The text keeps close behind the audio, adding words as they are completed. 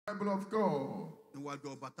Bible of God.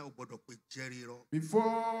 níwájú ọba tá ò gbọdọ̀ pé jẹ́rìí rọ.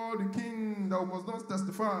 Before the king that must not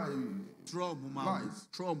testify Trump lies,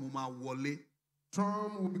 máa wọlé.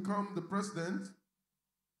 Trump will become the president.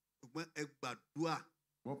 ṣùgbọ́n ẹ gbàdúrà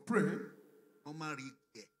But pray wọ́n má rí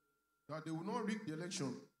ẹ̀. that they will not rig the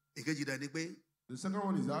election. èkejì dẹ̀ ni pé The second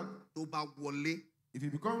one is that tó bá wọlé. if he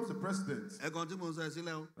becomes the president, ẹ̀kan tí mo ń sọ ẹ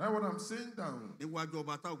sílẹ̀ o. that's what I'm saying down. níwájú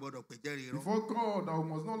ọba tá ò gbọdọ̀ pé jẹ́rìí rọ. Before God that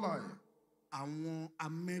must not lie. àwọn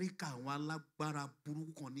Amẹ́ríkà àwọn alágbára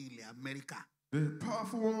burúkú kan ní ilẹ̀ Amẹ́ríkà. The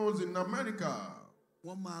powerful ones in America,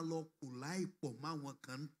 wọ́n máa lọ kù láìpọ̀ máwọn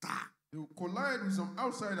kan ń tà. they will collide with some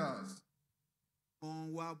outsiders wọ́n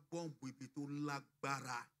wá bọ́ǹbù ibi tó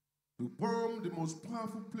lágbára. to bomb the most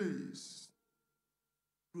powerful place.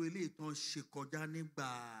 irú eléyìí tán ṣe kọjá nígbà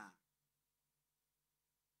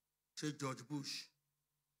ṣe George Bush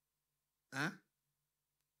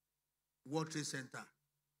World Trade Center.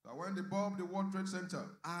 That when they bomb the World Trade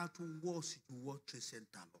Center, á tún wọ́ọ̀sì ju World Trade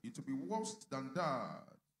Center lọ. it will be worse than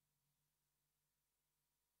that.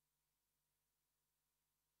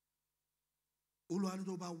 Olúwa ní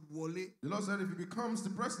tó bá wọlé. The Lord said if he becomes the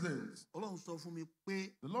president, Ọlọ́run sọ fún mi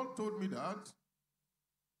pé the Lord told me that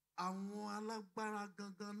àwọn alágbára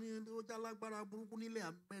gangan ní ó jẹ́ alágbára burúkú nílẹ̀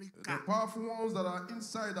the Amẹ́ríkà. powerful ones that are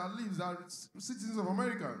inside that lives are citizens of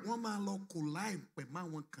America. wọ́n máa lọ kù láìpẹ́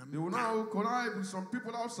máwọn kan They will now collide with some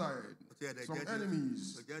people outside, some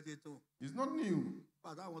enemies. ọ̀jẹ́ ti tún. It's not new.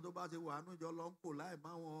 pàtó àwọn tó bá ti wà níjọ lọ ń kù láì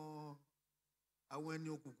àwọn ẹni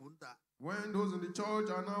òkùnkùn ń tà. When those in the church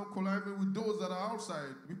are now colliding with those that are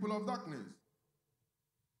outside, people of darkness.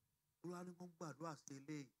 Olúwa ní kó gbàdúrà sí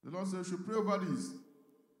eléyìí. The Lord said we should pray over this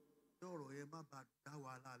kí ọ̀rọ̀ yẹn má bàa dá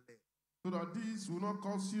wàhálà lẹ̀. so that this will not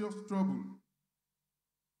cause serious trouble.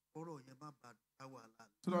 ọ̀rọ̀ yẹn má bàa dá wàhálà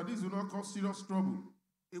lẹ̀. So that this will not cause serious trouble.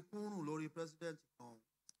 ikú ń rùn lórí president kan.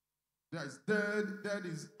 There is dead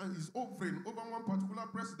is hovering over one particular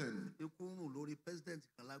president. ikú ń rùn lórí president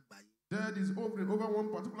kan lágbàáyé. Dead is hovering over one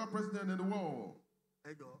particular president in the world.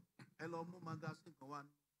 ẹ jọ ẹ lọ mú magazine kan wá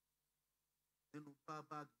nínú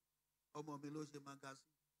báàgì ọmọ mi ló ṣe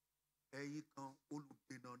magazine ẹ̀yin kan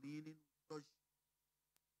olùdènà ní nínú ṣọ́ọ̀ṣì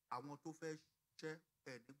àwọn tó fẹ́ ṣiṣẹ́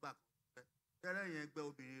ẹ̀ nígbà kan fẹ́ tẹ́lẹ̀ yẹn ẹgbẹ́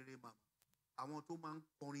obìnrin rere màmá àwọn tó máa ń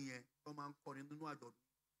kọrin yẹn tó máa ń kọrin nínú àjọ̀dún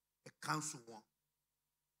ẹ̀ káńsù wọn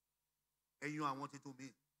ẹ̀yin àwọn tuntun mi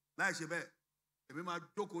láì ṣe bẹ́ẹ̀ èmi máa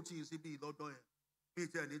jókòó tì í síbi lọ́dọ̀ yẹn bí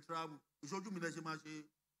tiẹ̀ ní travel ìṣojú mi lẹ́ ṣe máa ṣe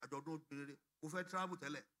àjọ̀dún obìnrin rere mo fẹ́ travel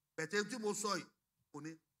tẹ́lẹ̀ bẹ̀tẹ̀ tí mo sọ yìí kò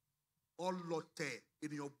ní ọlọ̀tẹ̀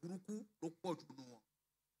ènìyàn burúkú ló pọ̀ jù nù wọn.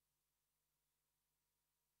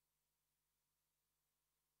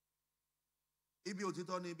 ibi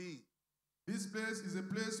òtítọ́ ni bí. This place is a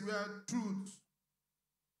place where truth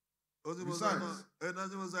resides. ẹ̀ẹ́dá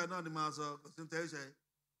tí mo sọ náà ni màá sọ kò sí ní tẹ́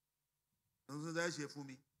ṣe fún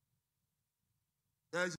mi.